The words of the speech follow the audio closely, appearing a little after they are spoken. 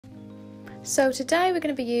So today we're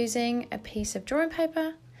going to be using a piece of drawing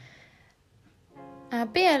paper,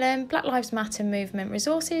 BLM Black Lives Matter movement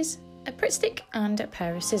resources, a Pritt stick and a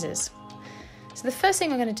pair of scissors. So the first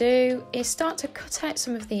thing I'm going to do is start to cut out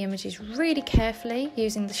some of the images really carefully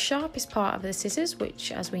using the sharpest part of the scissors,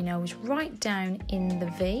 which as we know is right down in the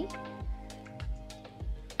V.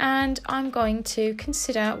 And I'm going to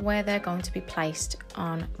consider where they're going to be placed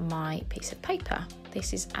on my piece of paper.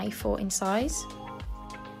 This is A4 in size.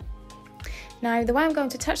 Now the way I'm going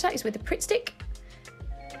to attach that is with the Pritt stick,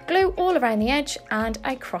 glue all around the edge and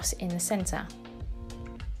a cross in the centre.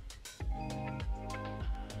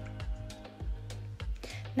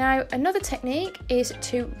 Now another technique is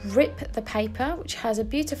to rip the paper, which has a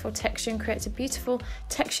beautiful texture and creates a beautiful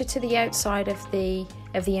texture to the outside of the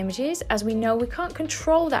images. As we know, we can't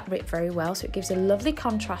control that rip very well, so it gives a lovely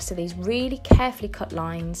contrast to these really carefully cut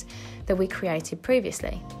lines that we created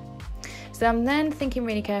previously. So I'm then thinking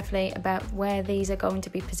really carefully about where these are going to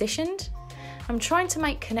be positioned. I'm trying to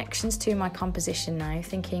make connections to my composition now,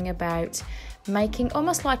 thinking about making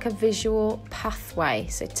almost like a visual pathway.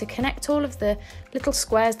 So to connect all of the little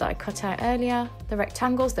squares that I cut out earlier, the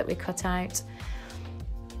rectangles that we cut out.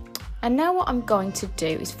 And now what I'm going to do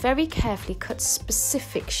is very carefully cut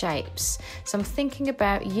specific shapes. So I'm thinking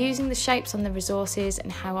about using the shapes on the resources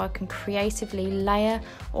and how I can creatively layer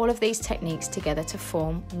all of these techniques together to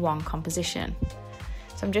form one composition.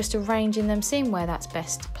 So I'm just arranging them, seeing where that's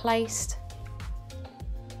best placed.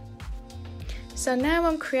 So now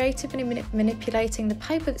I'm creatively manipulating the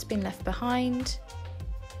paper that's been left behind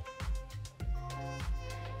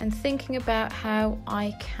and thinking about how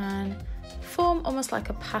I can form almost like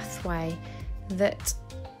a pathway that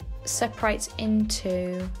separates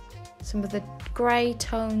into some of the grey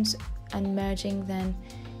tones and merging then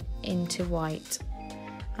into white.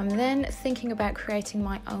 I'm then thinking about creating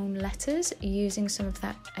my own letters using some of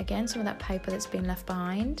that paper that's been left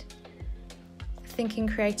behind. Thinking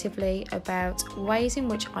creatively about ways in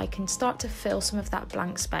which I can start to fill some of that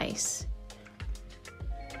blank space.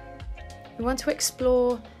 We want to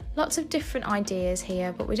explore lots of different ideas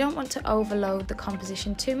here, but we don't want to overload the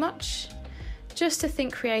composition too much, just to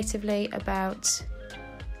think creatively about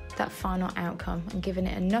that final outcome and giving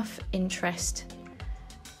it enough interest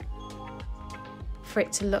for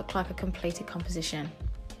it to look like a completed composition.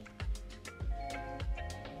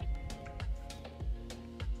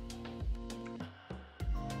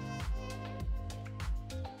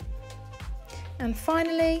 And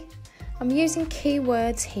finally, I'm using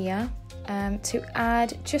keywords here to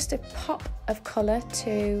add just a pop of colour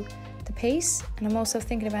to the piece, and I'm also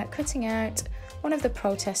thinking about cutting out one of the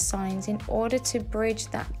protest signs in order to bridge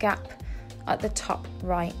that gap at the top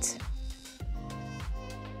right.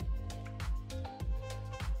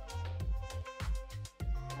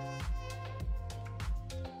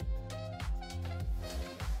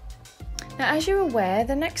 Now, as you're aware,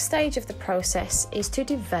 the next stage of the process is to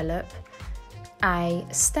develop a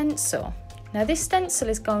stencil. Now this stencil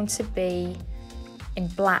is going to be in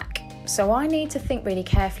black, so I need to think really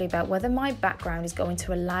carefully about whether my background is going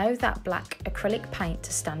to allow that black acrylic paint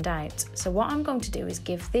to stand out. So what I'm going to do is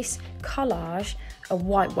give this collage a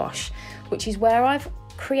whitewash, which is where I've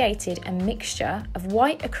created a mixture of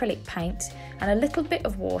white acrylic paint and a little bit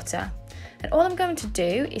of water. And all I'm going to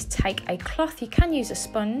do is take a cloth, you can use a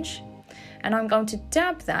sponge, and I'm going to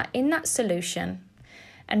dab that in that solution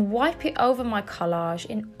and wipe it over my collage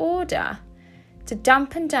in order to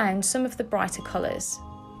dampen down some of the brighter colours.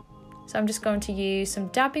 So I'm just going to use some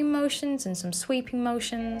dabbing motions and some sweeping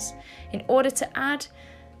motions in order to add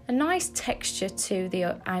a nice texture to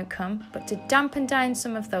the outcome, but to dampen down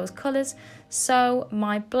some of those colours so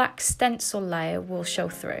my black stencil layer will show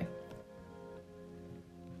through.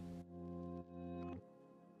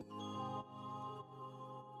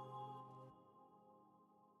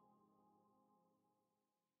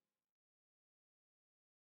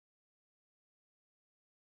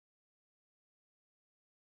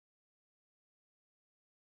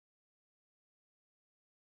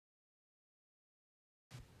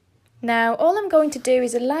 Now all I'm going to do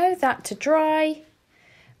is allow that to dry,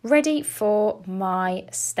 ready for my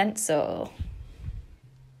stencil.